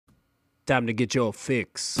Time to get your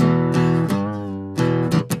fix.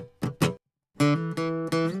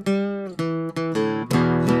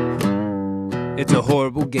 It's a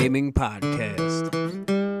horrible gaming podcast.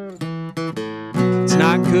 It's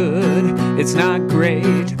not good, it's not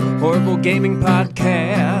great. Horrible gaming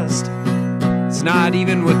podcast. It's not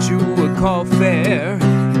even what you would call fair.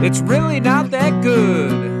 It's really not that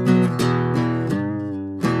good.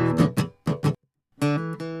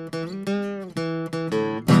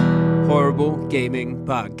 Horrible Gaming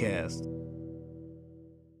Podcast.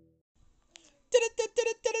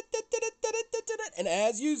 And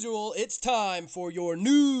as usual, it's time for your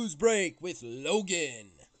news break with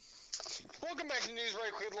Logan. Welcome back to News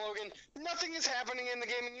Break with Logan. Nothing is happening in the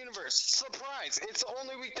gaming universe. Surprise! It's the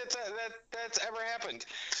only week that's ever happened.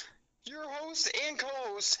 Your host and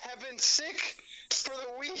co-host have been sick for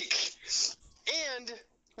the week, and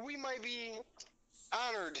we might be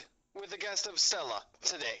honored with a guest of Stella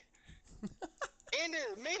today. And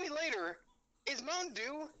maybe later, is Mountain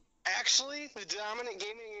Dew actually the dominant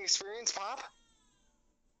gaming experience, Pop?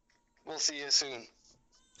 We'll see you soon.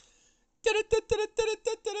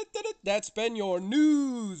 That's been your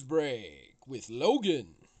news break with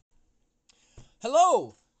Logan.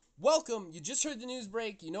 Hello, welcome. You just heard the news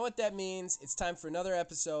break. You know what that means. It's time for another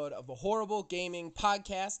episode of the Horrible Gaming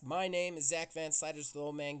Podcast. My name is Zach Van Sliders, the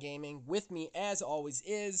Old Man Gaming. With me, as always,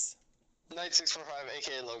 is Night 645,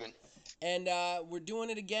 aka Logan. And we're doing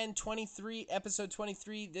it again, episode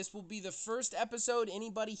 23. This will be the first episode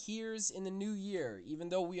anybody hears in the new year. Even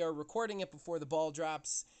though we are recording it before the ball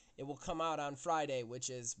drops, it will come out on Friday, which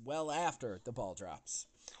is well after the ball drops.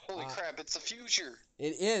 Holy crap, it's the future.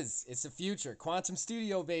 It is. It's the future. Quantum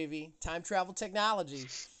Studio, baby. Time travel technology.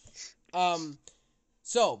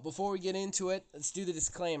 So, before we get into it, let's do the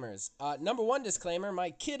disclaimers. Number one disclaimer, my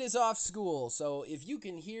kid is off school, so if you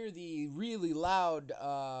can hear the really loud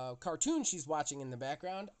cartoon she's watching in the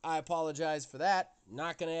background, I apologize for that.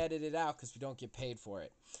 Not going to edit it out because we don't get paid for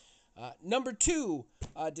it. Number two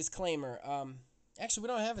disclaimer. Actually, we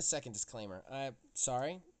don't have a second disclaimer.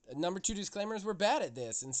 Sorry. Number two disclaimer is we're bad at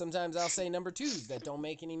this, and sometimes I'll say number twos that don't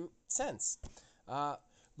make any sense.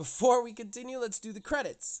 Before we continue, let's do the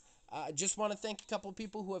credits. I just want to thank a couple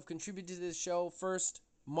people who have contributed to this show. First,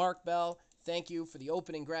 Mark Bell, thank you for the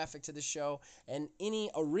opening graphic to the show. And any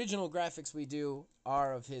original graphics we do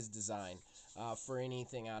are of his design for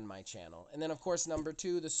anything on my channel. And then, of course, number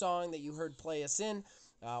two, the song that you heard play us in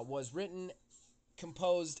was written,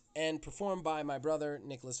 composed, and performed by my brother,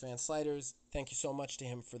 Nicholas Van Sliders. Thank you so much to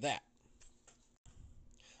him for that.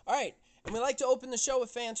 All right. And we like to open the show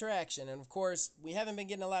with fan interaction. And, of course, we haven't been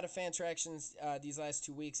getting a lot of fan interactions these last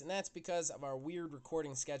 2 weeks, and that's because of our weird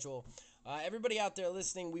recording schedule. Everybody out there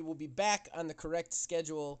listening, we will be back on the correct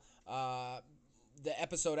schedule the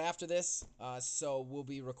episode after this. So we'll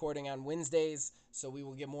be recording on Wednesdays, so we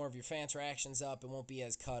will get more of your fan interactions up and won't be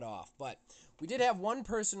as cut off. But we did have one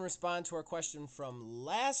person respond to our question from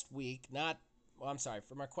last week,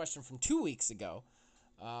 from our question from 2 weeks ago,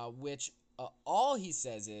 which... all he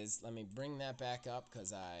says is, let me bring that back up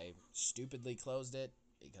because I stupidly closed it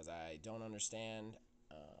because I don't understand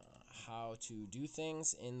how to do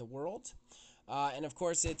things in the world. And of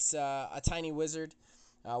course, it's a tiny wizard.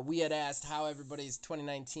 We had asked how everybody's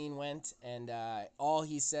 2019 went, and all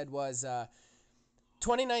he said was,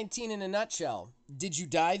 2019 in a nutshell. Did you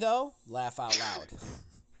die, though? Laugh out loud.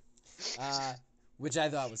 Which I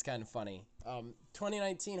thought was kind of funny.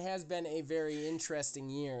 2019 has been a very interesting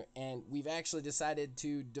year, and we've actually decided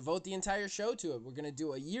to devote the entire show to it. We're going to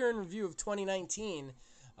do a year in review of 2019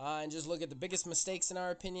 and just look at the biggest mistakes in our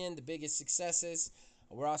opinion, the biggest successes.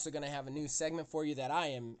 We're also going to have a new segment for you that I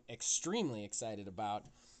am extremely excited about,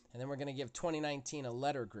 and then we're going to give 2019 a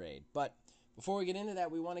letter grade. But before we get into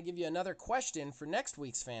that, we want to give you another question for next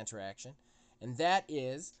week's fan interaction, and that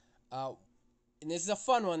is, and this is a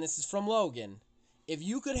fun one, this is from Logan. If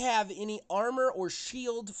you could have any armor or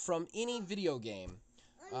shield from any video game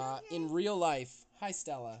in real life... Hi,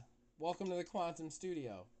 Stella. Welcome to the Quantum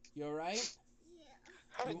Studio. You all right? Yeah.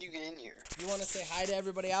 How did you get in here? You want to say hi to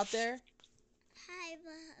everybody out there? Hi,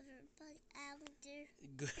 everybody out there.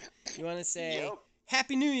 Good. You want to say, Yep.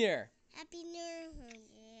 Happy New Year? Happy New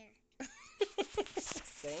Year.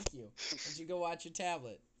 Thank you. Why don't you go watch your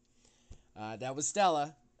tablet? That was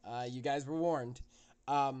Stella. You guys were warned.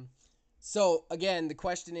 So, again, the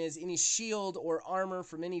question is, any shield or armor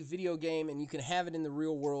from any video game, and you can have it in the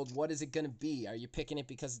real world, what is it going to be? Are you picking it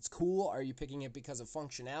because it's cool? Are you picking it because of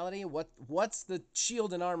functionality? What's the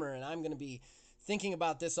shield and armor? And I'm going to be thinking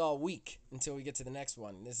about this all week until we get to the next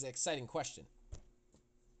one. This is an exciting question.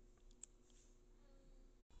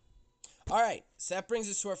 All right, so that brings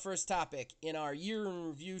us to our first topic in our year in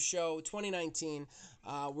review show 2019.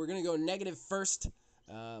 We're going to go negative first.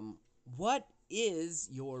 What is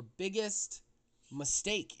your biggest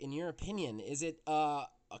mistake, in your opinion? Is it a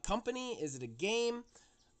company? Is it a game?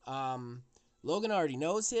 Logan already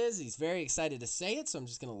knows his. He's very excited to say it, so I'm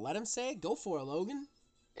just going to let him say it. Go for it, Logan.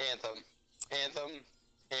 Anthem.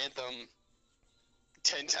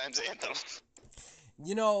 10 times Anthem.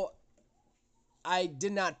 You know, I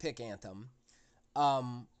did not pick Anthem,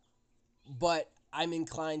 but I'm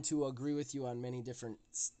inclined to agree with you on many different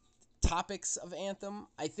topics of Anthem.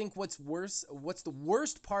 I think what's the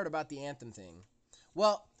worst part about the Anthem thing?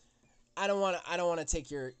 Well, I don't want to take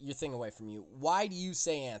your thing away from you. Why do you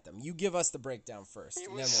say Anthem? You give us the breakdown first. It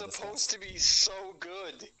and was then we'll supposed discuss. to be so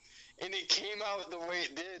good, and it came out the way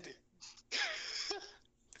it did.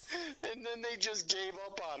 And then they just gave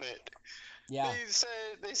up on it. Yeah.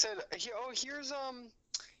 They said, oh, here's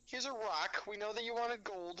a rock. We know that you wanted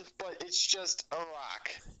gold, but it's just a rock,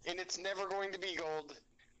 and it's never going to be gold.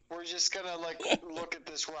 We're just gonna look at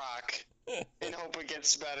this rock and hope it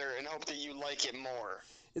gets better and hope that you like it more.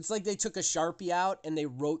 It's like they took a Sharpie out and they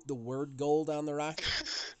wrote the word gold on the rock.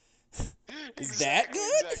 Is that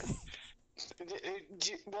good? Exactly.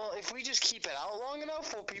 Well, if we just keep it out long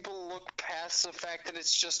enough, will people look past the fact that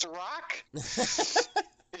it's just a rock?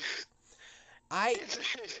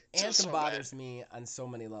 Anthem bothers me on so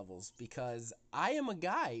many levels because I am a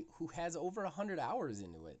guy who has over 100 hours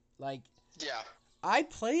into it. Yeah. I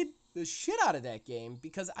played the shit out of that game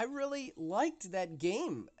because I really liked that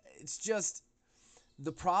game. It's just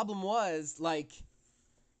the problem was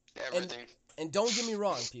Everything. And don't get me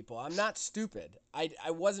wrong, people. I'm not stupid.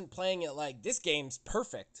 I wasn't playing it like this game's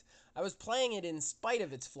perfect. I was playing it in spite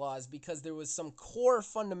of its flaws because there was some core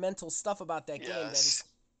fundamental stuff about that game that is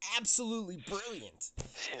absolutely brilliant.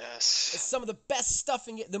 Yes. It's some of the best stuff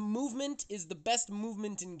the movement is the best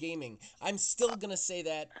movement in gaming. I'm still going to say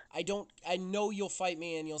that. I know you'll fight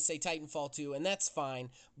me and you'll say Titanfall 2 and that's fine,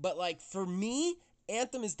 but for me,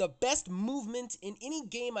 Anthem is the best movement in any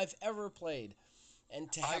game I've ever played. And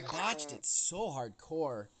to have botched it so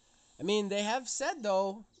hardcore. I mean, they have said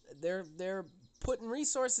though they're putting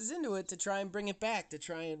resources into it to try and bring it back, to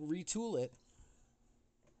try and retool it.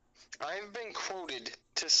 I've been quoted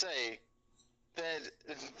to say that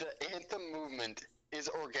the Anthem movement is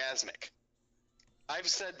orgasmic. I've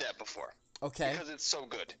said that before. Okay. Because it's so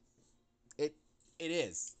good. It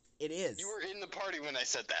is. It is. You were in the party when I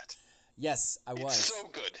said that. Yes, I was. It's so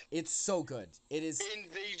good. It's so good. It is. And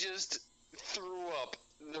they just threw up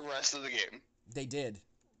the rest of the game. They did.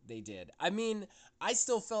 I mean, I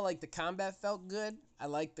still felt like the combat felt good. I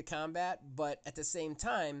liked the combat, but at the same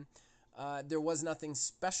time, there was nothing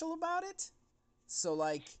special about it. So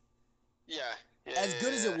as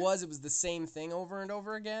good as it was the same thing over and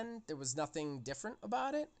over again. There was nothing different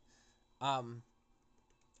about it. I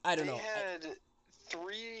don't know.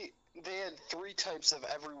 They had three types of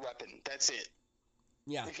every weapon. That's it.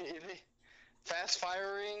 Yeah. Fast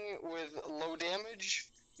firing with low damage,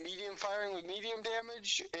 medium firing with medium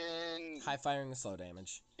damage, and high firing with slow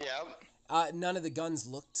damage. Yeah. None of the guns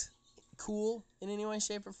looked cool in any way,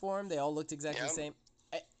 shape, or form. They all looked exactly the same.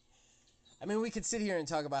 I mean, we could sit here and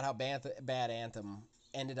talk about how bad Anthem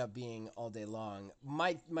ended up being all day long.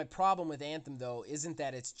 My problem with Anthem, though, isn't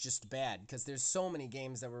that it's just bad, because there's so many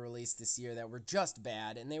games that were released this year that were just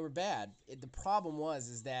bad, and they were bad. The problem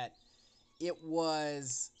is that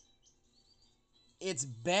it's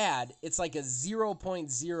bad. It's like a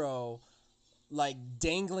 0.0,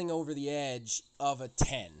 dangling over the edge of a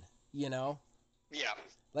 10, you know? Yeah.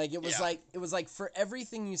 It was like for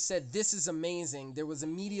everything you said, this is amazing, there was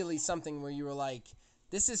immediately something where you were like,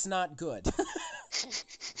 this is not good.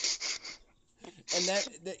 And that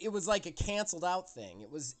it was like a canceled out thing.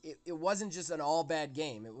 It wasn't just an all bad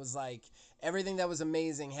game. It was like everything that was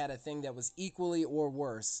amazing had a thing that was equally or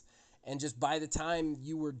worse. And just by the time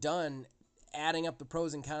you were done adding up the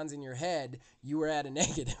pros and cons in your head, you were at a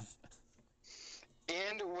negative.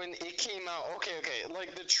 And when it came out, okay,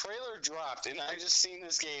 the trailer dropped, and I just seen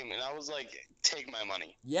this game, and I was like, take my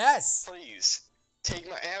money. Yes! Please. Take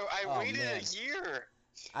my... I waited a year.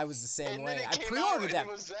 I was the same and way. Then it I came pre-ordered out, that and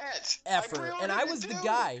it was that. effort, and I was the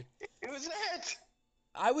guy. It was that.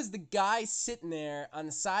 I was the guy sitting there on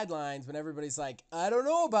the sidelines when everybody's like, I don't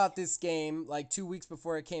know about this game, 2 weeks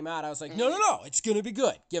before it came out. I was like, no, it's going to be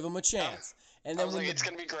good. Give them a chance. And then it's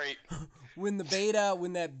going to be great. when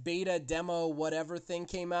that beta demo whatever thing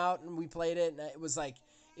came out and we played it, and it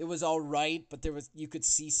was all right, but you could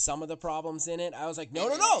see some of the problems in it. I was like,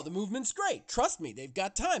 no, the movement's great. Trust me, they've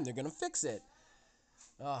got time. They're going to fix it.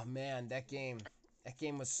 Oh man, that game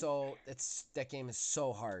is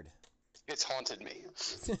so hard. It's haunted me.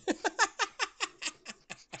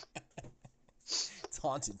 It's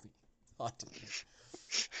haunted me. Haunted me.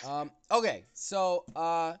 Okay, so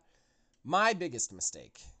my biggest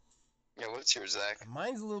mistake. Yeah, what's yours, Zach?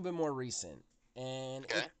 Mine's a little bit more recent, and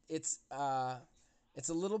Okay. it's a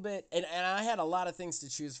little bit, and I had a lot of things to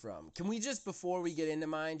choose from. Can we just, before we get into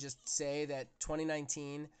mine, just say that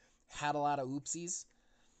 2019 had a lot of oopsies?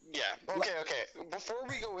 Yeah. Okay. Before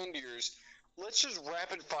we go into yours, let's just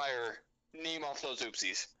rapid fire name off those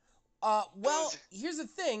oopsies. Well, here's the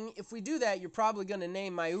thing. If we do that, you're probably gonna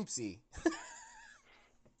name my oopsie.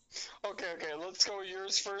 Okay. Let's go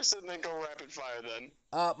yours first, and then go rapid fire then.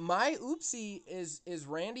 My oopsie is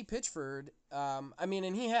Randy Pitchford. I mean,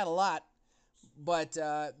 and he had a lot, but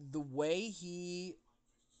the way he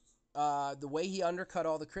undercut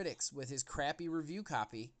all the critics with his crappy review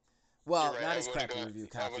copy. Well, You're right. not his crappy review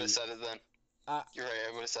copy. I would have said it then. You're right.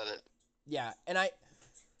 I would have said it. Yeah, and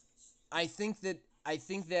I think that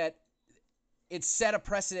it set a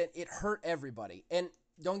precedent. It hurt everybody. And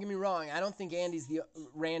don't get me wrong, I don't think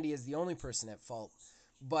Randy is the only person at fault.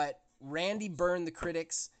 But Randy burned the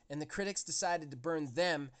critics, and the critics decided to burn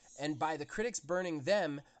them. And by the critics burning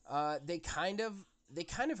them, they kind of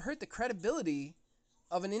hurt the credibility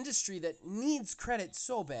of an industry that needs credit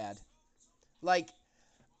so bad. Like,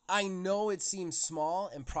 I know it seems small,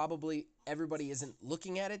 and probably everybody isn't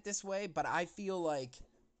looking at it this way, but I feel like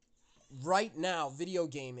right now, video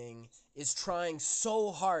gaming is trying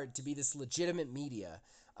so hard to be this legitimate media.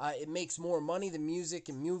 It makes more money than music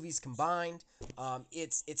and movies combined.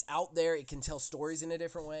 It's out there. It can tell stories in a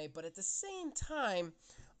different way. But at the same time,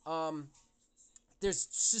 there's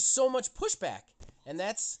just so much pushback. And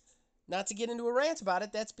that's, not to get into a rant about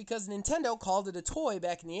it, that's because Nintendo called it a toy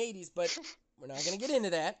back in the 80s. But we're not going to get into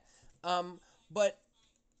that. But,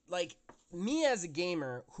 like, me as a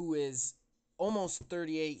gamer who is almost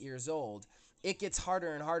 38 years old, it gets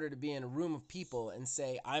harder and harder to be in a room of people and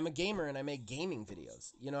say, I'm a gamer and I make gaming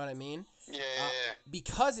videos. You know what I mean? Yeah.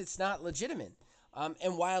 Because it's not legitimate.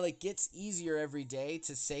 And while it gets easier every day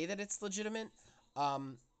to say that it's legitimate,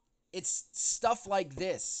 it's stuff like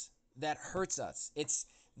this that hurts us. It's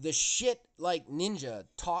the shit like Ninja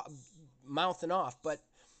mouthing off. But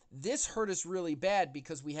this hurt us really bad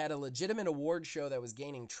because we had a legitimate award show that was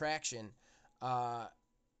gaining traction.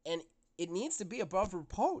 And it needs to be above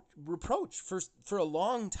reproach for a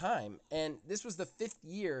long time. And this was the 5th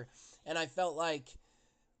year, and I felt like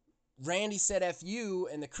Randy said F you,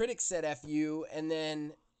 and the critics said F you, and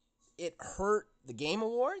then it hurt the Game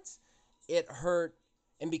Awards. And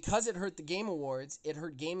because it hurt the Game Awards, it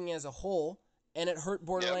hurt gaming as a whole, and it hurt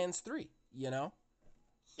Borderlands 3, you know?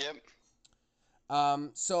 Yep.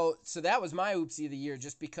 So that was my oopsie of the year,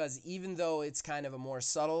 just because even though it's kind of a more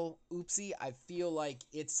subtle oopsie, I feel like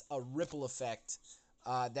it's a ripple effect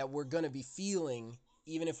that we're going to be feeling,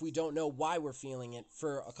 even if we don't know why we're feeling it,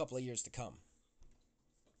 for a couple of years to come.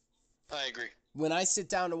 I agree. When I sit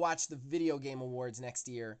down to watch the Video Game Awards next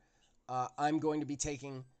year, I'm going to be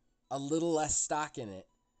taking a little less stock in it.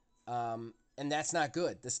 And that's not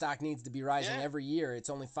good. The stock needs to be rising every year. It's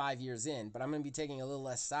only 5 years in, but I'm going to be taking a little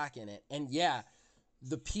less stock in it. And yeah,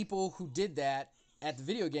 the people who did that at the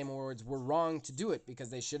Video Game Awards were wrong to do it because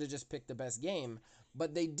they should have just picked the best game.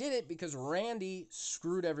 But they did it because Randy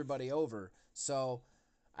screwed everybody over. So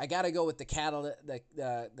I got to go with the catalyst,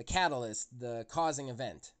 the causing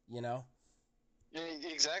event, you know? Yeah,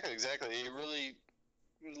 exactly. It really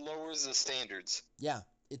lowers the standards. Yeah,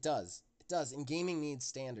 it does. It does. And gaming needs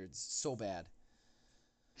standards so bad.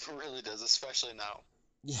 It really does, especially now.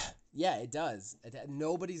 Yeah, it does.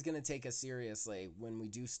 Nobody's going to take us seriously when we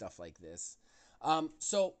do stuff like this.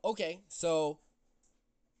 So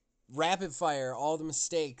rapid fire, all the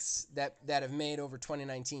mistakes that have made over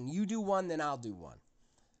 2019. You do one, then I'll do one.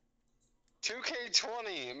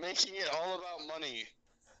 2K20, making it all about money.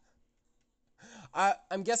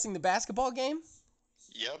 I'm guessing the basketball game?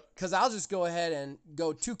 Yep. Because I'll just go ahead and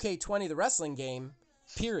go 2K20, the wrestling game,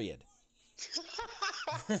 period.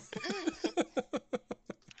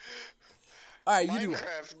 All right, you do one.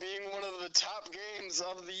 Minecraft being one of the top games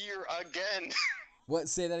of the year again. What?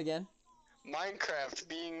 Say that again? Minecraft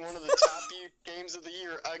being one of the top games of the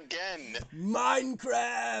year again.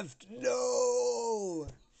 Minecraft! No!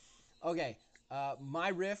 Okay, my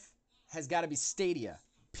riff has got to be Stadia,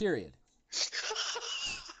 period.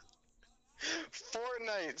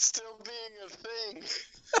 Fortnite still being a thing.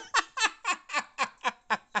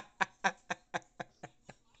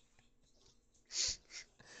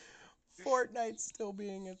 Fortnite still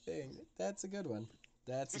being a thing. That's a good one.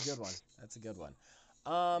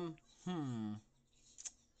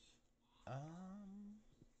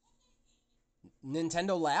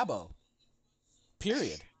 Nintendo Labo.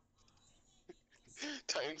 Period.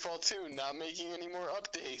 Titanfall 2 not making any more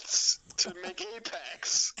updates to make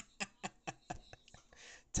Apex.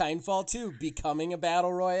 Titanfall 2 becoming a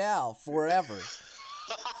battle royale forever.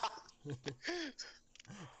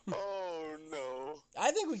 Oh no.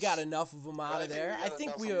 I think we got enough of them out of there. I got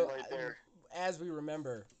think enough we, of 'em right there. as we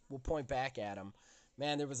remember, we'll point back at them.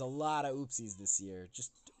 Man, there was a lot of oopsies this year.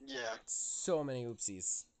 Just Yeah, so many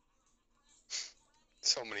oopsies.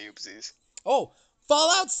 so many oopsies. Oh,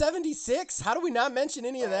 Fallout 76. How do we not mention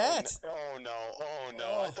any of that? Oh no.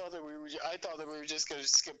 Oh. I thought that we were just gonna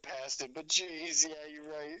skip past it, but jeez, yeah, you're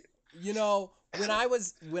right. You know, when I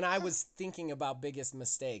was thinking about biggest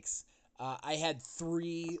mistakes, I had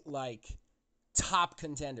three top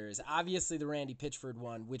contenders. Obviously, the Randy Pitchford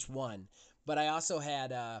one, which won, but I also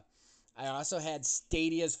had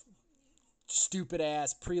Stadia's stupid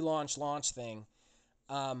ass pre-launch launch thing,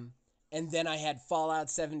 and then I had Fallout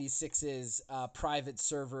 76's private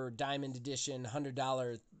server Diamond Edition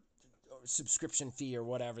 $100 subscription fee or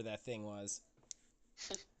whatever that thing was.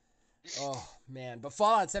 Oh man, but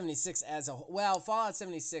Fallout 76 as a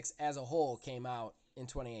whole came out in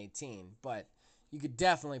 2018, but you could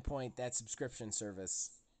definitely point that subscription service.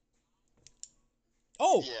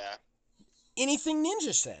 Oh, Yeah. anything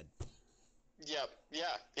Ninja said. Yep.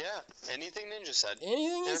 Yeah. Anything Ninja said.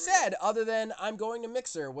 Anything he said other than I'm going to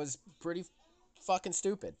Mixer was pretty fucking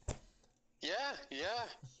stupid. Yeah. Yeah.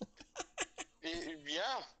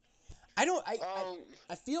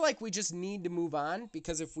 I feel like we just need to move on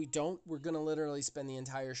because if we don't, we're going to literally spend the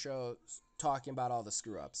entire show talking about all the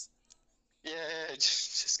screw ups. Yeah,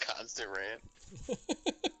 just constant rant.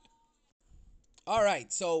 All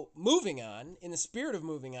right, so moving on, in the spirit of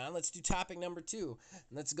moving on, let's do topic number 2.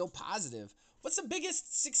 And let's go positive. What's the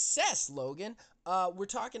biggest success, Logan? We're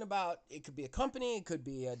talking about, it could be a company, it could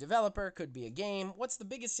be a developer, it could be a game. What's the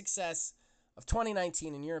biggest success of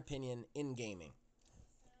 2019, in your opinion, in gaming?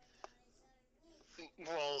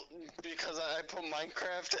 Well, because I put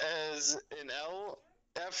Minecraft as an L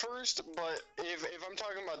at first, but if I'm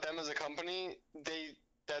talking about them as a company,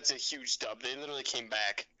 that's a huge dub. They literally came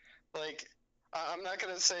back. Like, I'm not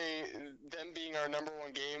gonna say them being our number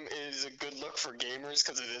one game is a good look for gamers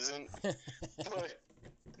because it isn't, but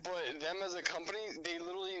them as a company, they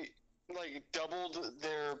literally doubled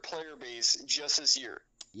their player base just this year.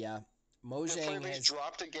 Yeah, Mojang the player base has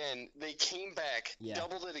dropped again. They came back,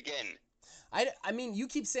 doubled it again. I mean, you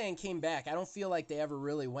keep saying came back. I don't feel like they ever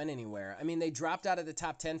really went anywhere. I mean, they dropped out of the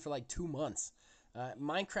top 10 for 2 months.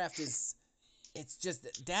 Minecraft is, it's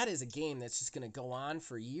just, that is a game that's just going to go on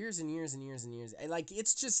for years and years and years and years. And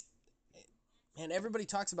it's just, and everybody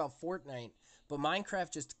talks about Fortnite, but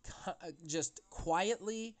Minecraft just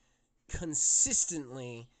quietly,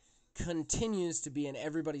 consistently continues to be in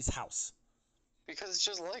everybody's house. Because it's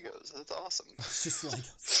just Legos. That's awesome. It's just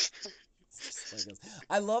Legos.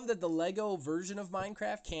 I love that the Lego version of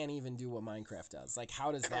Minecraft can't even do what Minecraft does.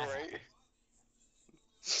 How does that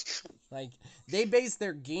happen? They base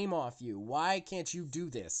their game off you. Why can't you do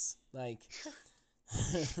this?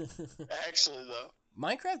 Actually, though.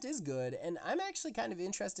 Minecraft is good, and I'm actually kind of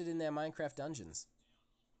interested in that Minecraft Dungeons.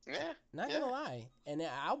 Yeah. Not gonna lie. And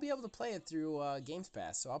I'll be able to play it through Games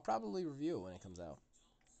Pass, so I'll probably review it when it comes out.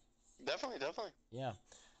 Definitely. Yeah.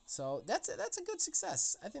 So that's a good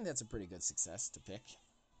success. I think that's a pretty good success to pick.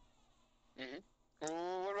 Mm-hmm.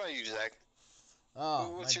 What about you, Zach?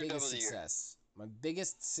 Oh, what's my your biggest W? success. My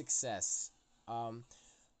biggest success.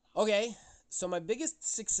 Okay, so my biggest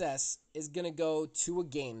success is gonna go to a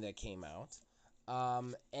game that came out,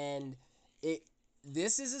 and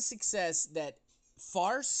this is a success that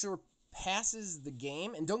far surpasses the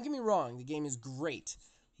game. And don't get me wrong, the game is great,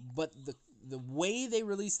 but the way they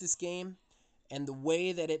released this game and the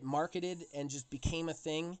way that it marketed and just became a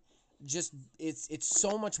thing, it's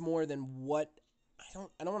so much more than what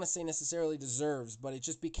I don't want to say necessarily deserves, but it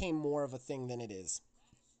just became more of a thing than it is.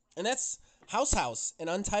 And that's House, an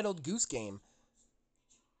Untitled Goose Game.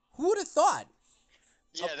 Who would have thought?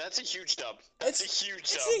 Yeah, that's a huge dub. It's a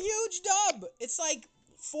huge dub. It's like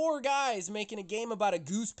 4 guys making a game about a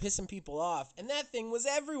goose pissing people off, and that thing was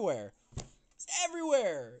everywhere. It's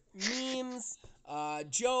everywhere. Memes,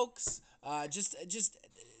 jokes,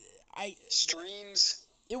 streams.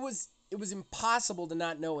 It was impossible to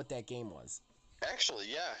not know what that game was. Actually,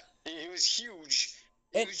 yeah. It was huge.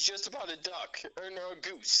 It was just about a duck. Or no, a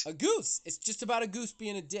goose. A goose. It's just about a goose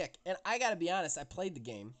being a dick. And I gotta be honest, I played the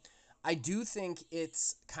game. I do think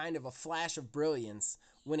it's kind of a flash of brilliance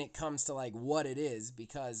when it comes to what it is,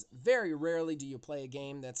 because very rarely do you play a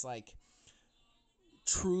game that's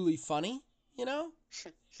truly funny, you know?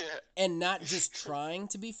 Yeah. And not just trying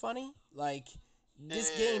to be funny.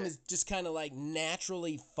 this game is just kind of like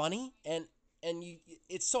naturally funny, and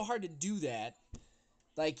it's so hard to do that.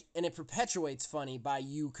 Like, and it perpetuates funny by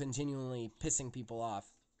you continually pissing people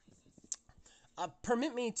off.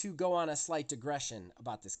 Permit me to go on a slight digression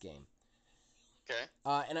about this game. Okay.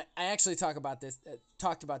 And I actually talked about this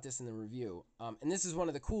in the review. And this is one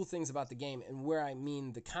of the cool things about the game, and where I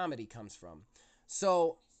mean the comedy comes from.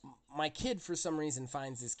 So my kid, for some reason,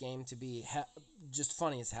 finds this game to be just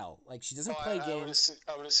funny as hell. Like, she doesn't play games.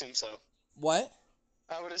 I would assume so. What?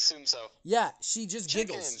 I would assume so. Yeah, she just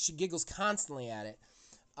Chicken. giggles. She giggles constantly at it.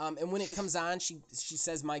 And when it comes on, she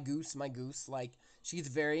says, my goose, my goose. Like, she gets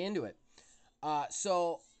very into it.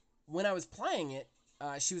 So when I was playing it,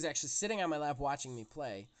 she was actually sitting on my lap watching me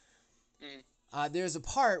play. There's a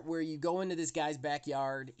part where you go into this guy's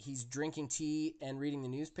backyard. He's drinking tea and reading the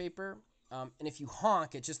newspaper. And if you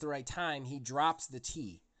honk at just the right time, he drops the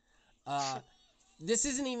tea. This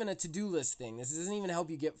isn't even a to-do list thing. This doesn't even help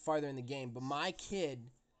you get farther in the game. But my kid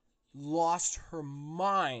lost her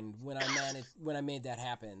mind when I made that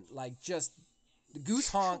happen. Like, just the goose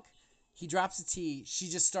honk, he drops the tea, she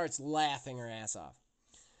just starts laughing her ass off.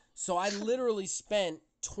 So I literally spent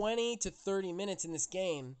 20 to 30 minutes in this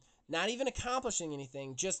game, not even accomplishing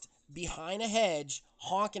anything, just behind a hedge,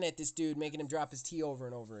 honking at this dude, making him drop his tea over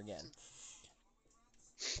and over again.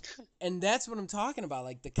 And that's what I'm talking about.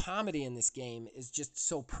 Like, the comedy in this game is just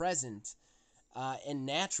so present and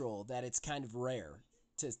natural that it's kind of rare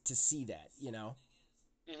to see that, you know?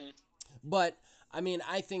 Mm-hmm. But, I mean,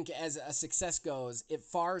 I think as a success goes, it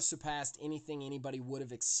far surpassed anything anybody would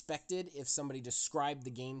have expected if somebody described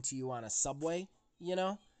the game to you on a subway, you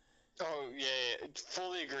know? Oh, yeah.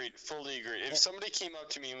 Fully agreed. If somebody came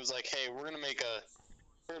up to me and was like, hey, we're gonna make a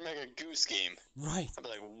goose game. Right. I'd be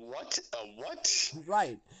like, what? A what?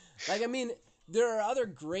 Right. Like, I mean, there are other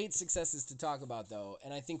great successes to talk about, though,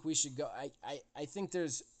 and I think we should go. I think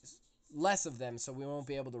there's less of them, so we won't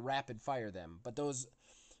be able to rapid fire them.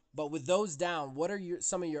 But with those down, what are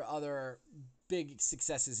some of your other big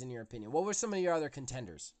successes in your opinion? What were some of your other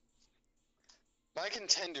contenders? My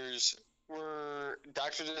contenders were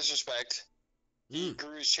Dr. Disrespect. He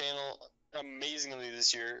grew his channel amazingly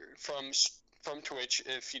this year from Twitch,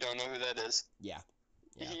 if you don't know who that is. Yeah.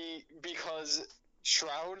 Because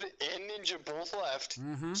Shroud and Ninja both left,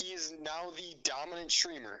 he is now the dominant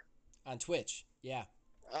streamer on Twitch. Yeah.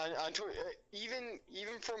 On Twitch, even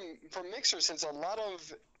from Mixer, since a lot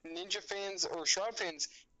of Ninja fans or Shroud fans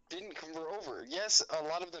didn't convert over. Yes, a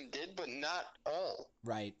lot of them did, but not all.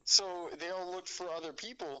 Right. So they all looked for other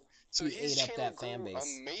people. So he his ate up channel that fan grew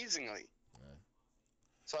base amazingly.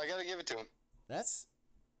 So I gotta give it to him. That's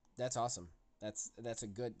awesome. That's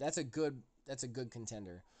a good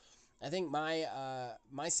contender. I think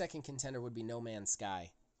my second contender would be No Man's Sky.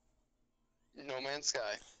 No Man's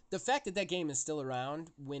Sky. The fact that game is still around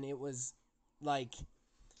when it was like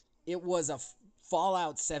it was a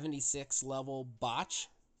Fallout 76 level botch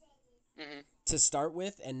to start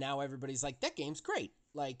with, and now everybody's like, that game's great.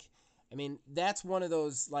 Like, I mean, that's one of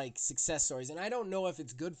those like success stories, and I don't know if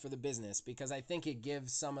it's good for the business because I think it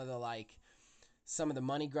gives some of the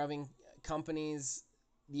money grubbing companies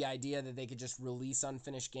the idea that they could just release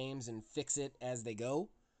unfinished games and fix it as they go.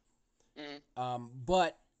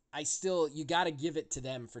 But you got to give it to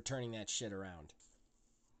them for turning that shit around.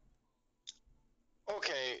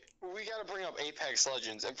 Okay, we got to bring up Apex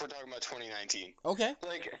Legends if we're talking about 2019. Okay.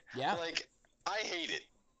 I hate it.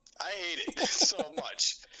 I hate it so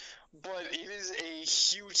much. But it is a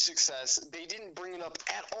huge success. They didn't bring it up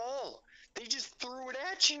at all. They just threw it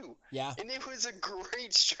at you. Yeah. And it was a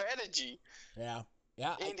great strategy. Yeah.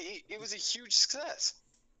 Yeah. And it was a huge success.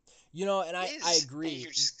 You know, and I agree. A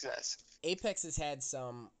huge success. Apex has had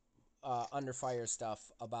some under fire stuff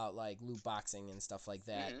about like loot boxing and stuff like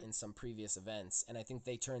that in some previous events, and I think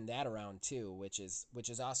they turned that around too, which is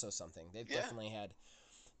also something. They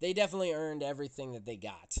definitely earned everything that they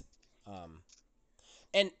got.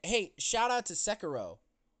 And hey, shout out to Sekiro.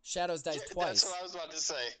 Shadows Dies Twice. That's what I was about to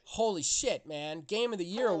say. Holy shit, man. Game of the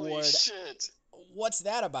Year award. Holy shit. What's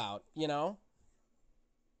that about, you know?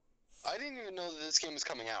 I didn't even know that this game was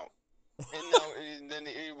coming out. And then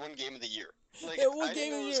it won Game of the Year. Like, it won I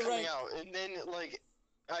Game didn't know of it the was Year, coming right? out. And then, like,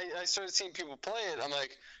 I started seeing people play it. I'm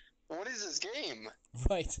like, what is this game?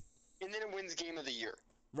 Right. And then it wins Game of the Year.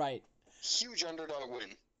 Right. Huge underdog win.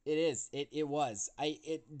 It is. It was.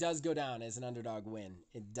 It does go down as an underdog win.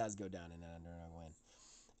 It does go down in an underdog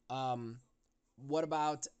win. What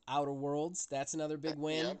about Outer Worlds? That's another big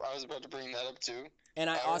win. Yep, I was about to bring that up too. And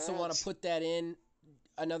I Outer also want Worlds. to put that in.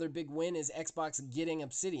 Another big win is Xbox getting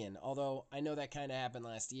Obsidian, although I know that kind of happened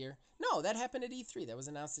last year. No, that happened at E3. That was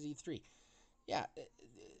announced at E3. Yeah,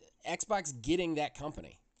 Xbox getting that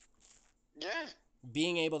company. Yeah.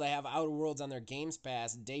 Being able to have Outer Worlds on their Games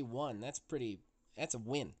Pass day one, that's a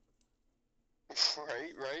win.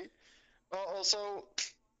 Right. Also,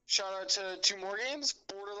 shout out to 2 more games: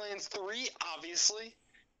 Borderlands 3, obviously,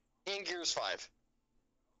 and Gears 5.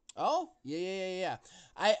 Oh, yeah.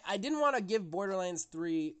 I didn't want to give Borderlands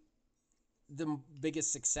 3 the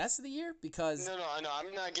biggest success of the year because... No,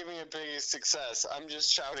 I'm not giving it biggest success. I'm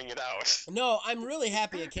just shouting it out. No, I'm really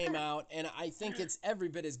happy it came out, and I think it's every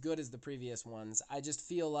bit as good as the previous ones. I just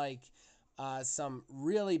feel like some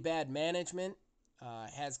really bad management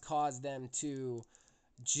has caused them to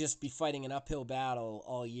just be fighting an uphill battle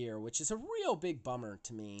all year, which is a real big bummer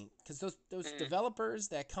to me because those developers,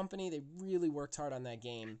 that company, they really worked hard on that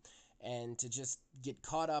game, and to just get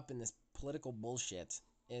caught up in this political bullshit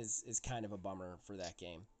is kind of a bummer for that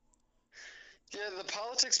game. Yeah, the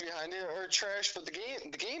politics behind it are trash, but the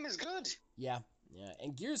game is good. Yeah.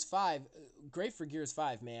 And Gears 5, great for Gears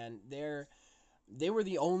 5, man. There was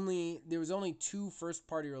only 2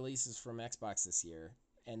 first-party releases from Xbox this year,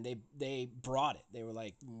 and they brought it. They were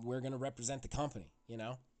like, we're going to represent the company, you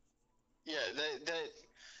know? Yeah,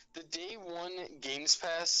 the day one Games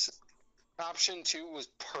Pass option too was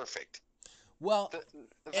perfect. Well, The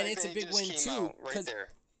and fact it's that a it big just win came too out right because there.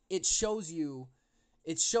 it shows you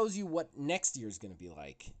what next year is going to be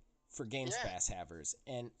like for Games Pass havers.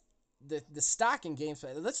 And the stock in Games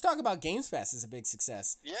Pass. Let's talk about Games Pass as a big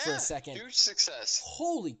success for a second. Huge success.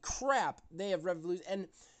 Holy crap, they have revolution. And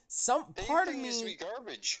That part of thing me used to be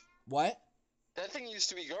garbage. What? That thing used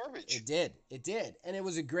to be garbage. It did. And it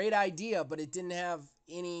was a great idea, but it didn't have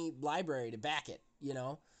any library to back it, you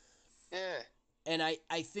know? Yeah. And I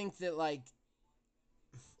think that, like,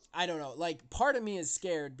 I don't know, like, part of me is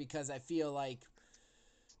scared because I feel like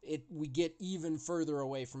we get even further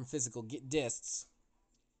away from physical discs,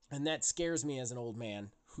 and that scares me as an old man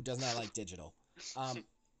who does not like digital.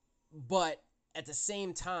 But at the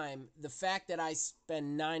same time, the fact that I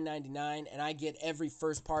spend $9.99 and I get every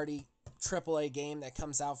first-party AAA game that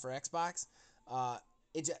comes out for Xbox,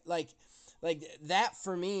 it like that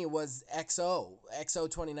for me was XO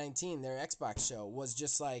 2019, their Xbox show was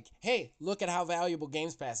just like, hey, look at how valuable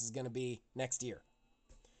Games Pass is going to be next year.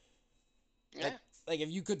 Yeah. Like if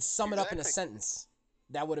you could sum it up in a sentence,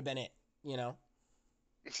 that would have been it, you know?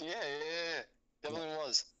 Yeah. Definitely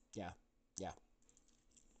was. Yeah.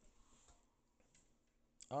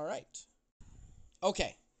 All right.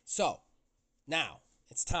 Okay, so now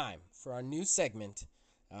it's time for our new segment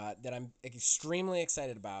that I'm extremely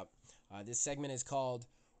excited about. This segment is called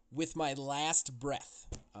With My Last Breath.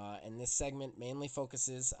 And this segment mainly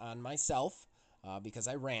focuses on myself because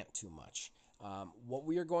I rant too much. What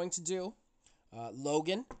we are going to do,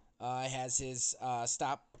 Logan has his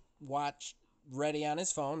stopwatch ready on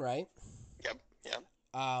his phone, right?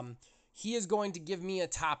 Yep. He is going to give me a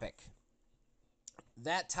topic.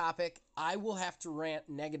 That topic I will have to rant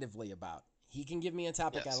negatively about. He can give me a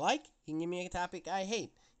topic I like. He can give me a topic I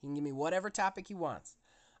hate. He can give me whatever topic he wants.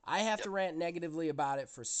 I have to rant negatively about it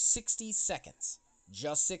for 60 seconds.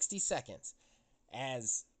 Just 60 seconds.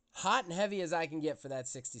 As hot and heavy as I can get for that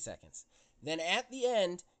 60 seconds. Then at the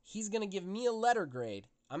end, he's going to give me a letter grade.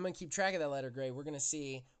 I'm going to keep track of that letter grade. We're going to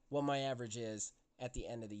see what my average is at the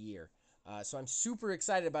end of the year. So I'm super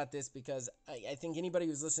excited about this because I think anybody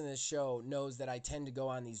who's listening to this show knows that I tend to go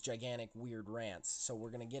on these gigantic, weird rants. So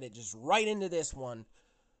we're going to get it just right into this one.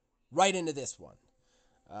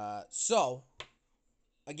 So,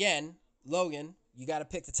 again, Logan, you got to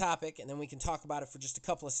pick the topic, and then we can talk about it for just a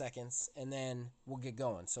couple of seconds, and then we'll get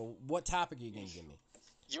going. So what topic are you going to give me?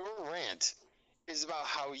 Your rant is about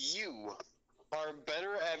how you are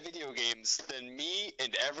better at video games than me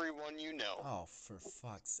and everyone you know. Oh, for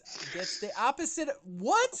fuck's sake. That's the opposite.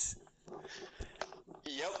 What?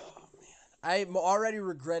 Yep. Oh, man. I'm already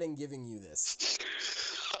regretting giving you this.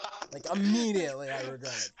 Like, immediately I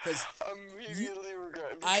regret it.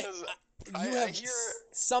 Because you have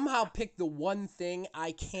somehow picked the one thing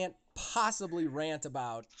I can't possibly rant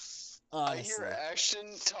about, honestly. I hear Ashton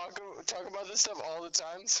talk about this stuff all the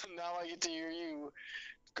time, so now I get to hear you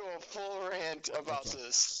go a full rant about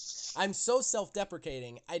this. I'm so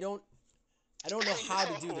self-deprecating. I don't know how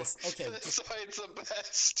to do this. Okay. That's why it's the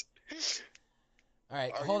best. All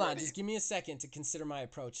right, hold on. Just give me a second to consider my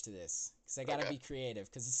approach to this, because I got to be creative,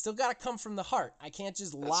 because it's still got to come from the heart. I can't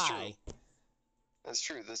just lie. That's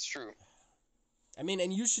true. I mean,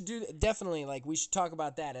 and you should definitely, like, we should talk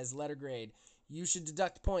about that as letter grade. You should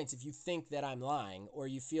deduct points if you think that I'm lying or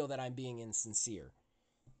you feel that I'm being insincere.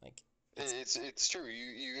 Like, it's true.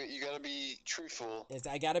 You got to be truthful.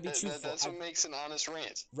 I got to be truthful. That's what makes an honest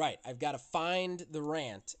rant. Right. I've got to find the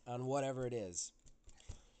rant on whatever it is.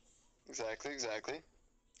 Exactly.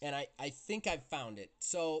 And I think I've found it.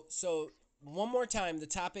 So one more time, the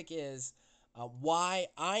topic is why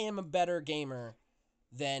I am a better gamer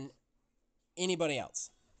than anybody else.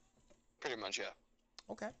 Pretty much, yeah.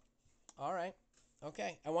 Okay. All right.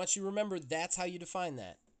 Okay. I want you to remember that's how you define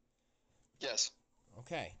that. Yes.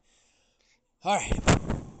 Okay. All right.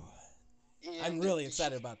 I'm And really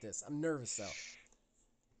excited about this. I'm nervous,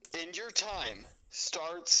 though. And your time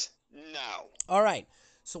starts now. All right.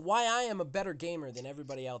 So why I am a better gamer than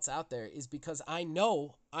everybody else out there is because I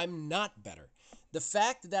know I'm not better. The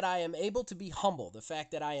fact that I am able to be humble, the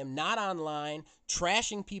fact that I am not online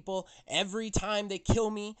trashing people every time they kill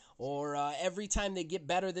me or every time they get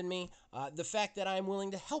better than me, the fact that I'm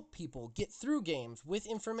willing to help people get through games with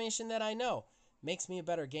information that I know makes me a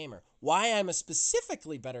better gamer. Why I'm a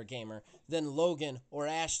specifically better gamer than Logan or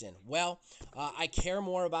Ashton? Well, I care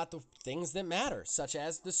more about the things that matter, such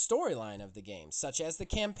as the storyline of the game, such as the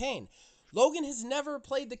campaign. Logan has never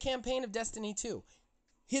played the campaign of Destiny 2.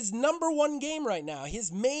 His number one game right now,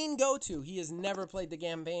 his main go-to, he has never played the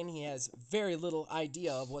campaign. He has very little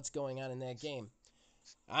idea of what's going on in that game.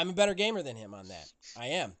 I'm a better gamer than him on that. I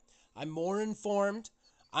am. I'm more informed.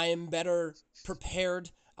 I am better prepared.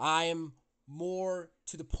 I am more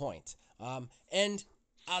to the point. And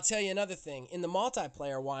I'll tell you another thing. In the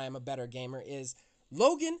multiplayer, why I'm a better gamer is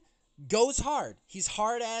Logan goes hard. He's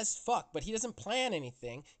hard as fuck, but he doesn't plan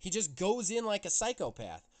anything. He just goes in like a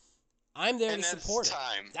psychopath. I'm there to support it.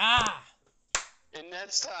 And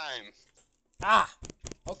that's time.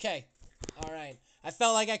 Okay. All right. I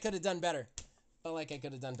felt like I could have done better. You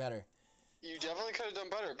definitely could have done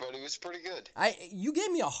better, but it was pretty good. You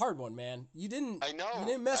gave me a hard one, man. You didn't. I know. You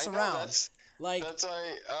didn't mess around. That's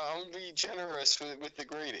why I'm gonna be generous with the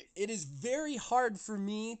grading. It is very hard for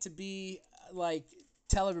me to be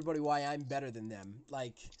tell everybody why I'm better than them.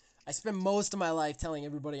 Like I spend most of my life telling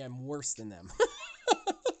everybody I'm worse than them.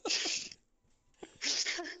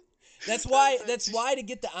 That's why to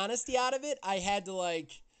get the honesty out of it, I had to all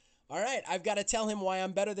right, I've got to tell him why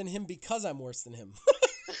I'm better than him because I'm worse than him.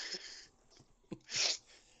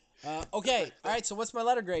 Okay, all right, so what's my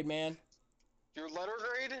letter grade, man? Your letter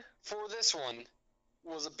grade for this one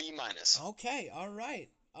was a B-. Okay, all right.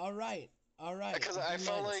 Because I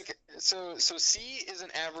felt like so C is an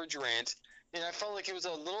average rant, and I felt like it was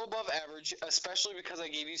a little above average, especially because I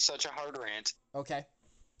gave you such a hard rant. Okay.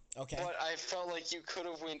 But I felt like you could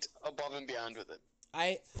have went above and beyond with it.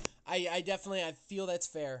 I definitely feel that's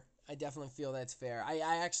fair.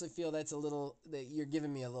 I actually feel that's that you're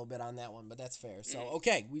giving me a little bit on that one, but that's fair. So,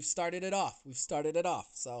 okay, we've started it off.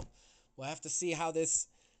 So, we'll have to see how this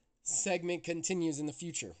segment continues in the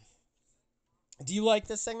future. Do you like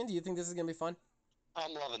this segment? Do you think this is going to be fun?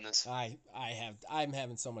 I'm loving this. I'm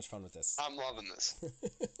having so much fun with this. I'm loving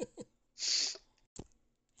this.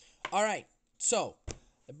 All right. So,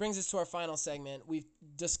 it brings us to our final segment. We've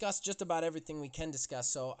discussed just about everything we can discuss,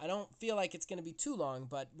 so I don't feel like it's going to be too long,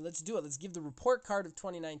 but let's do it. Let's give the report card of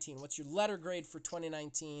 2019. What's your letter grade for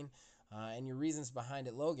 2019 and your reasons behind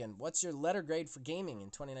it, Logan? What's your letter grade for gaming in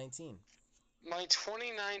 2019? My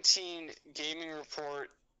 2019 gaming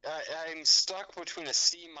report, I'm stuck between a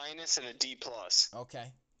C- and a D+. Okay.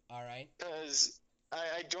 All right. Because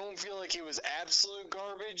I don't feel like it was absolute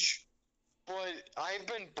garbage, but I've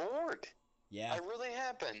been bored. Yeah. I really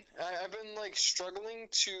have been. I've been struggling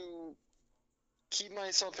to keep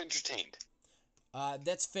myself entertained.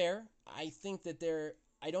 That's fair. I think that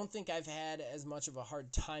I don't think I've had as much of a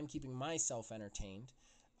hard time keeping myself entertained.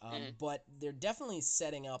 But they're definitely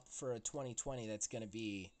setting up for a 2020 that's going to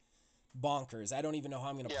be bonkers. I don't even know how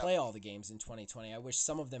I'm going to play all the games in 2020. I wish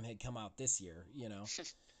some of them had come out this year,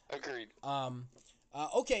 Agreed.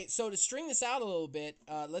 Okay, so to string this out a little bit,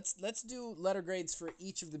 let's do letter grades for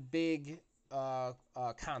each of the big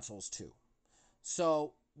consoles too.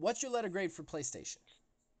 So, what's your letter grade for PlayStation?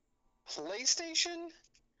 PlayStation?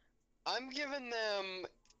 I'm giving them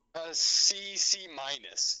a C-.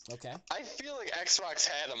 Okay. I feel like Xbox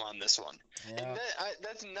had them on this one. Yeah. And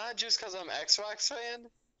that's not just because I'm Xbox fan.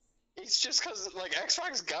 It's just because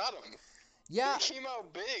Xbox got them. Yeah. They came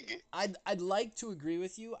out big. I'd like to agree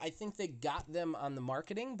with you. I think they got them on the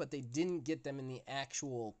marketing, but they didn't get them in the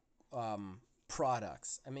actual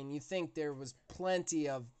products. I mean, you think there was plenty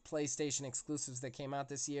of PlayStation exclusives that came out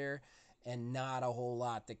this year, and not a whole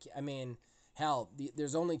lot. Hell,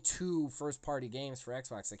 there's only 2 first-party games for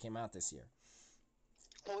Xbox that came out this year.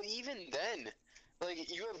 Well, even then,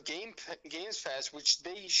 you have Games Pass, which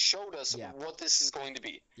they showed us what this is going to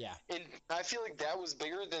be. Yeah. And I feel like that was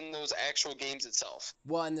bigger than those actual games itself.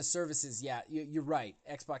 Well, and the services, yeah, you're right.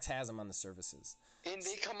 Xbox has them on the services. And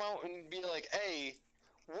they come out and be like, hey,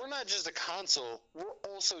 we're not just a console,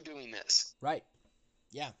 we're also doing this. Right.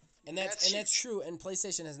 Yeah. And that's huge. true, and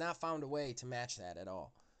PlayStation has not found a way to match that at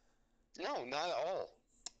all. No, not at all.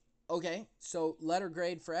 Okay, so letter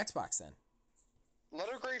grade for Xbox then.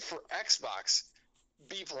 Letter grade for Xbox,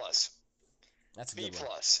 B+. That's a B+. good one.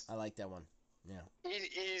 I like that one. Yeah.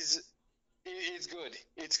 It is. It's good.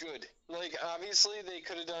 It's good. Like, obviously, they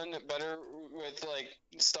could have done better with, like,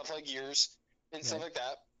 stuff like Gears and stuff like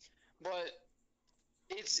that. But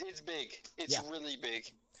it's big. It's really big.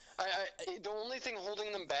 The only thing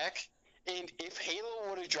holding them back, and if Halo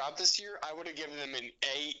would have dropped this year, I would have given them an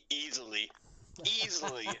A easily.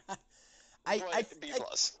 Easily. B+. I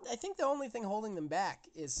think the only thing holding them back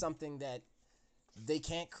is something that they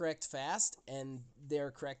can't correct fast, and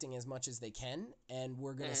they're correcting as much as they can, and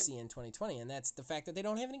we're going to see in 2020, and that's the fact that they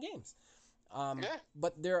don't have any games.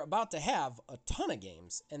 But they're about to have a ton of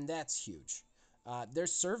games, and that's huge. Their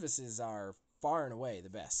services are far and away the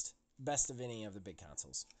best of any of the big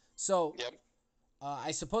consoles. So,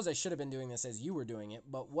 I suppose I should have been doing this as you were doing it,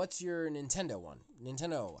 but what's your Nintendo one?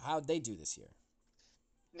 Nintendo, how'd they do this year?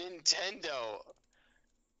 Nintendo.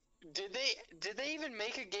 Did they even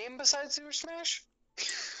make a game besides Super Smash?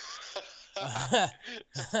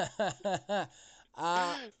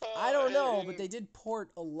 I don't know, but they did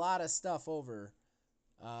port a lot of stuff over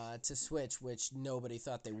to Switch, which nobody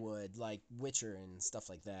thought they would, like Witcher and stuff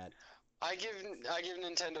like that. I give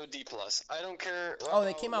Nintendo D+. I don't care. Oh,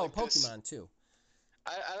 they came out with Pokemon too.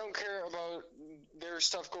 I don't care about their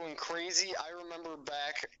stuff going crazy. I remember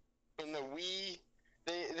back when the Wii,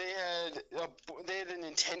 they had a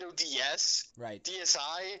Nintendo DS, right?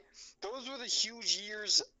 DSi. Those were the huge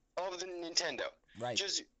years of the Nintendo. Right.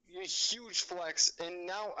 Just a huge flex, and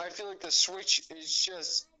now I feel like the Switch is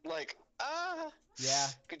just like yeah.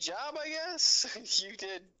 Good job, I guess. You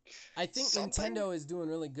did. I think something. Nintendo is doing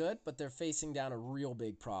really good, but they're facing down a real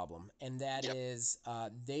big problem, and that is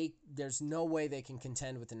there's no way they can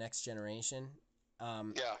contend with the next generation.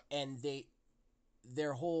 And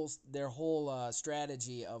their whole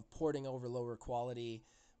strategy of porting over lower quality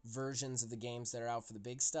versions of the games that are out for the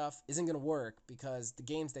big stuff isn't going to work, because the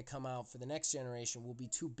games that come out for the next generation will be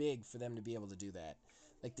too big for them to be able to do that.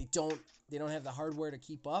 Like, they don't have the hardware to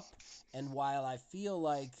keep up, and while I feel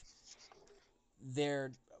like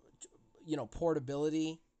their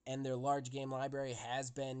portability and their large game library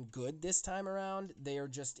has been good this time around, they are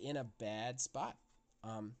just in a bad spot.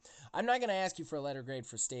 I'm not going to ask you for a letter grade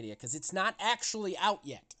for Stadia, because it's not actually out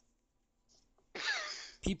yet.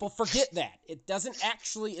 People forget that.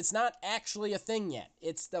 It's not actually a thing yet.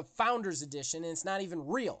 It's the Founders Edition, and it's not even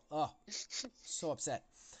real. Oh, so upset.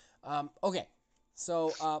 Okay,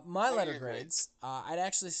 so my letter grades, I'd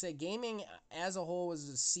actually say gaming as a whole was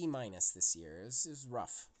a C- this year. It was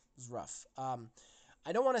rough. It was rough.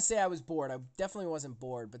 I don't want to say I was bored. I definitely wasn't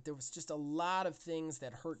bored, but there was just a lot of things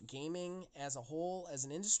that hurt gaming as a whole, as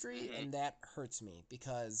an industry, and that hurts me,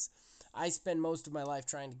 because I spend most of my life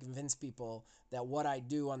trying to convince people that what I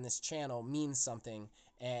do on this channel means something,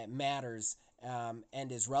 and matters,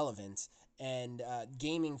 and is relevant. And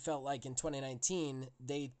gaming felt like in 2019,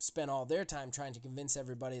 they spent all their time trying to convince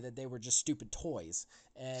everybody that they were just stupid toys.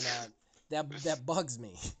 And that bugs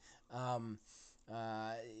me.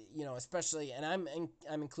 Especially, and I'm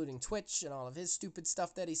including Twitch and all of his stupid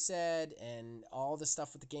stuff that he said, and all the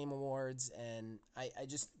stuff with the Game Awards, and I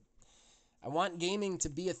want gaming to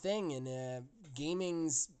be a thing, and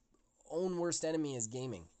gaming's own worst enemy is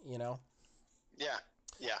gaming, Yeah.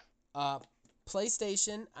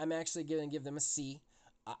 PlayStation, I'm actually going to give them a C.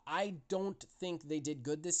 I don't think they did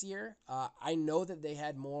good this year. I know that they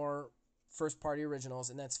had more first-party originals,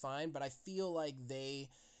 and that's fine, but I feel like they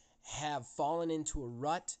have fallen into a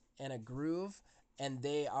rut and a groove, and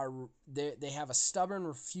they have a stubborn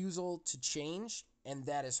refusal to change, and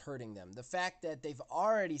that is hurting them. The fact that they've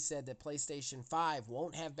already said that PlayStation 5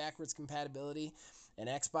 won't have backwards compatibility and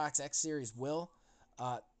Xbox X Series will,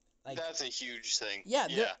 that's a huge thing. Yeah,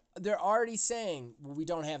 they're already saying, well, we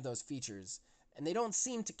don't have those features, and they don't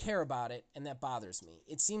seem to care about it, and that bothers me.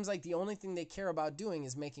 It seems like the only thing they care about doing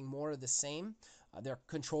is making more of the same. Their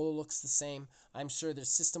controller looks the same. I'm sure their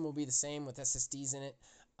system will be the same with SSDs in it.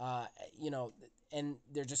 And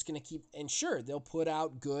they're just going to keep, and sure, they'll put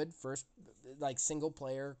out good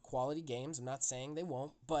single-player quality games. I'm not saying they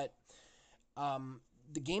won't, but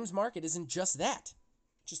the games market isn't just that.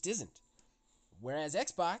 It just isn't. Whereas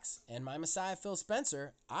Xbox and my messiah Phil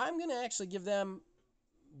Spencer, I'm going to actually give them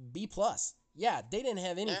B+. Yeah, they didn't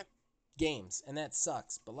have any games, and that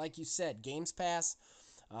sucks. But like you said, Games Pass,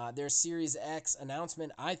 their Series X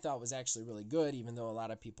announcement, I thought was actually really good, even though a lot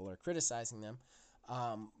of people are criticizing them.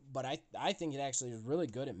 But I think it actually is really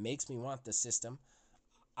good. It makes me want the system.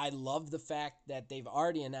 I love the fact that they've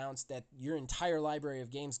already announced that your entire library of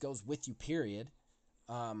games goes with you, period.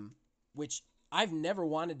 Which I've never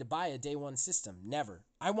wanted to buy a day one system. Never.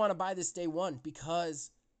 I want to buy this day one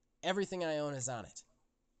because everything I own is on it.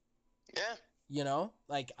 Yeah. You know?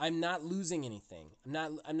 Like, I'm not losing anything.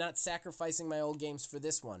 I'm not sacrificing my old games for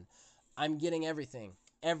this one. I'm getting everything.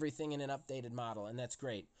 Everything in an updated model, and that's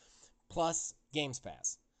great. Plus, Games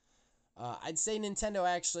Pass. I'd say Nintendo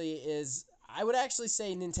I would actually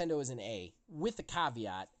say Nintendo is an A, with the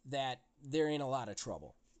caveat that they're in a lot of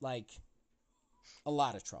trouble. Like, a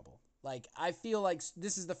lot of trouble. Like, I feel like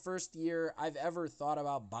this is the first year I've ever thought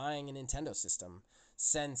about buying a Nintendo system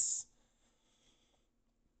since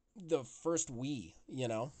the first Wii, you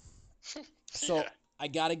know? So, Yeah. I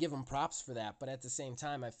gotta give them props for that, but at the same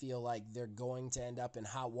time, I feel like they're going to end up in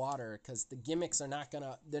hot water because the gimmicks are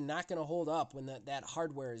they're not gonna hold up when that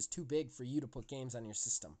hardware is too big for you to put games on your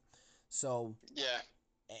system. So, Yeah.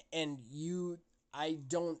 and I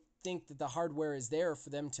don't think that the hardware is there for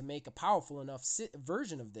them to make a powerful enough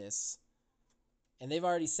version of this. And they've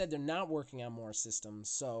already said they're not working on more systems,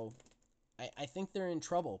 so I think they're in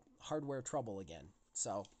trouble, hardware trouble again.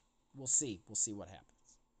 So, we'll see what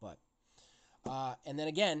happens. But and then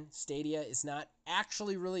again, Stadia is not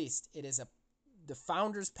actually released. The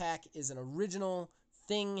Founders Pack is an original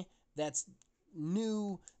thing that's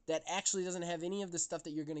new that actually doesn't have any of the stuff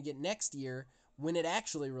that you're going to get next year when it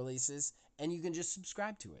actually releases, and you can just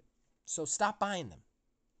subscribe to it. So stop buying them.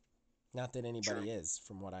 Not that anybody is,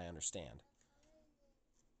 from what I understand.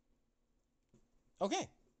 Okay,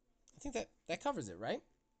 I think that covers it, right?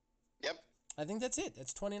 Yep. I think that's it.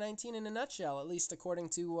 That's 2019 in a nutshell, at least according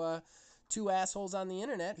to two assholes on the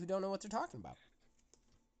internet who don't know what they're talking about.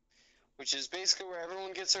 Which is basically where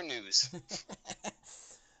everyone gets their news.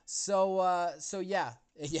 So yeah,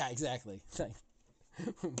 exactly.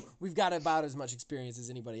 We've got about as much experience as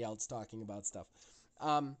anybody else talking about stuff.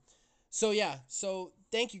 So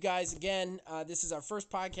thank you guys again. This is our first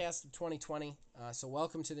podcast of 2020. So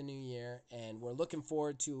welcome to the new year, and we're looking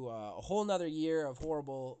forward to a whole nother year of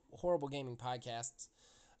horrible gaming podcasts.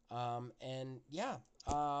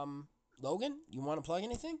 Logan, you want to plug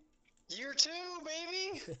anything? Year 2,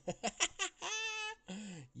 baby!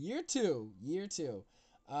 Year two.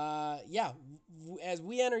 As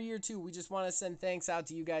we enter year 2, we just want to send thanks out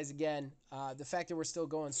to you guys again. The fact that we're still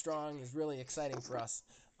going strong is really exciting for us.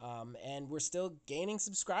 And we're still gaining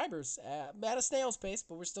subscribers at a snail's pace,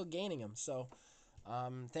 but we're still gaining them. So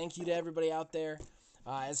thank you to everybody out there.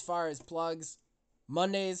 As far as plugs,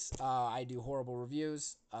 Mondays, I do horrible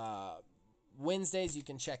reviews. Wednesdays, you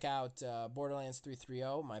can check out Borderlands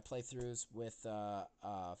 330, my playthroughs with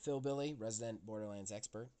Phil Billy, resident Borderlands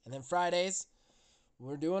expert. And then Fridays,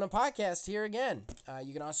 we're doing a podcast here again.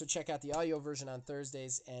 You can also check out the audio version on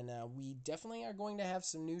Thursdays, and we definitely are going to have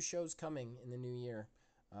some new shows coming in the new year.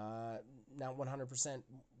 Not 100%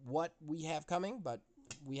 what we have coming, but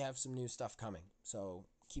we have some new stuff coming. So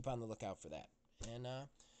keep on the lookout for that. And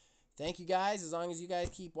thank you guys. As long as you guys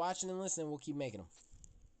keep watching and listening, we'll keep making them.